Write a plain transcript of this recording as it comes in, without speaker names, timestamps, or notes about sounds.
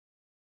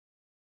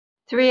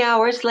3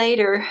 hours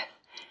later,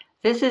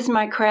 this is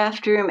my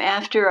craft room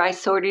after I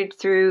sorted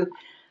through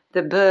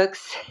the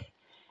books.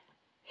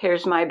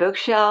 Here's my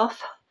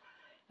bookshelf.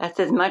 That's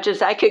as much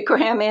as I could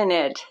cram in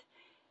it.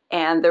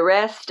 And the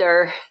rest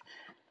are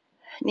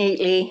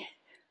neatly,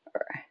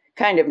 or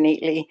kind of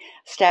neatly,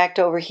 stacked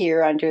over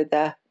here under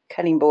the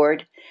cutting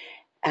board.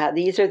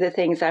 These are the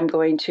things I'm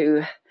going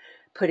to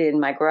put in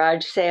my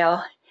garage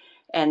sale.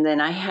 And then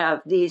I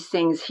have these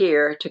things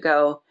here to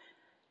go,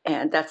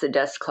 and that's a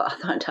dust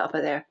cloth on top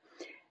of there.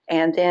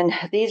 And then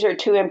these are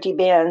 2 empty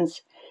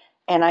bins,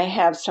 and I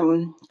have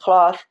some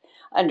cloth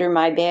under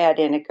my bed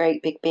in a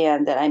great big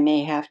bin that I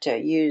may have to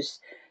use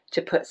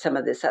to put some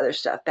of this other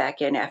stuff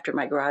back in after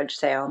my garage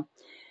sale.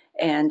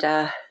 And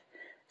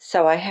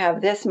so I have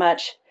this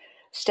much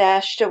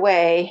stashed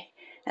away,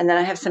 and then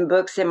I have some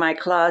books in my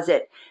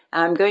closet.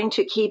 I'm going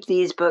to keep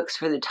these books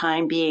for the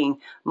time being.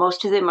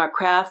 Most of them are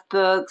craft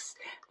books.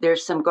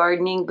 There's some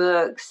gardening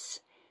books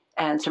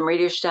and some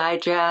Reader's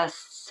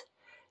Digests,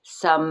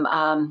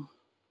 some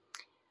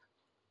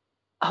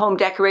home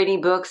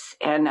decorating books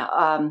and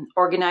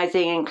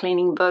organizing and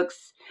cleaning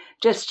books,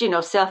 just,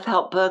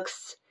 self-help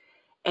books.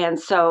 And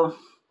so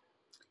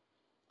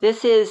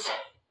this is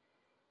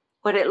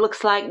what it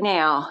looks like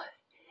now.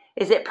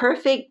 Is it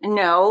perfect?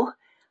 No.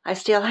 I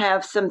still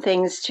have some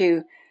things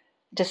to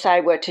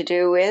decide what to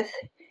do with.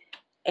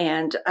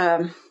 And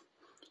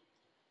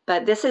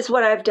but this is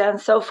what I've done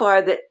so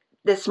far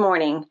this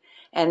morning.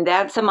 And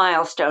that's a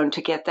milestone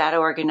to get that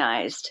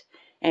organized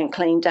and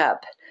cleaned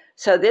up.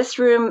 So this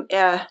room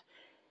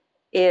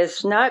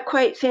is not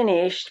quite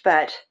finished,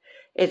 but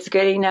it's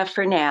good enough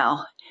for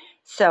now.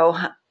 So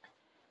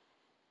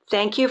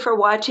thank you for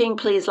watching.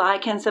 Please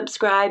like and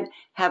subscribe.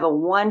 Have a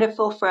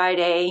wonderful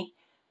Friday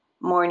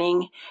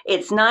morning.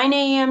 It's 9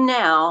 a.m.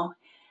 now,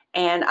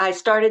 and I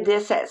started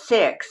this at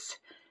 6.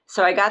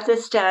 So I got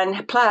this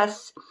done.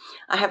 Plus,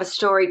 I have a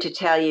story to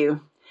tell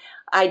you.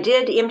 I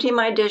did empty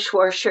my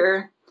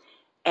dishwasher,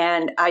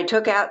 and I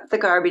took out the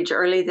garbage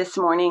early this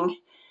morning,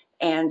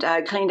 and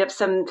I cleaned up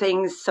some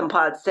things, some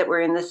pots that were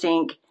in the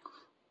sink.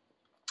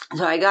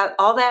 So I got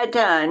all that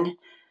done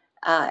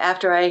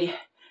after I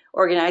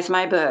organized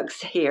my books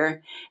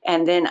here.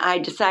 And then I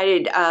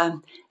decided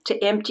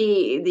to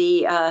empty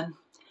the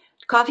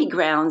coffee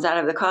grounds out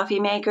of the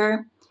coffee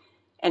maker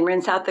and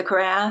rinse out the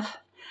carafe.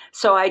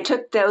 So I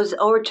took those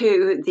over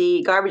to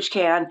the garbage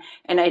can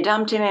and I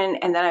dumped them in,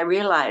 and then I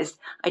realized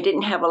I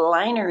didn't have a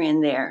liner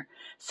in there.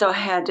 So I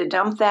had to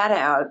dump that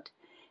out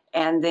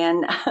and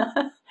then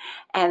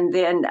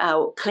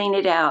clean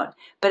it out.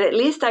 But at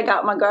least I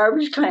got my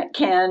garbage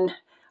can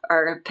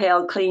or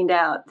pail cleaned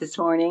out this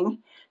morning.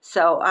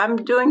 So I'm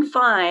doing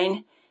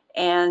fine,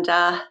 and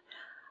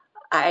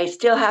I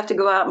still have to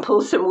go out and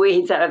pull some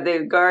weeds out of the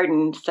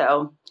garden.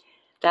 So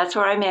that's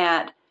where I'm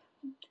at.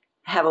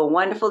 Have a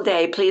wonderful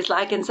day. Please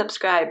like and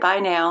subscribe. Bye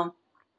now.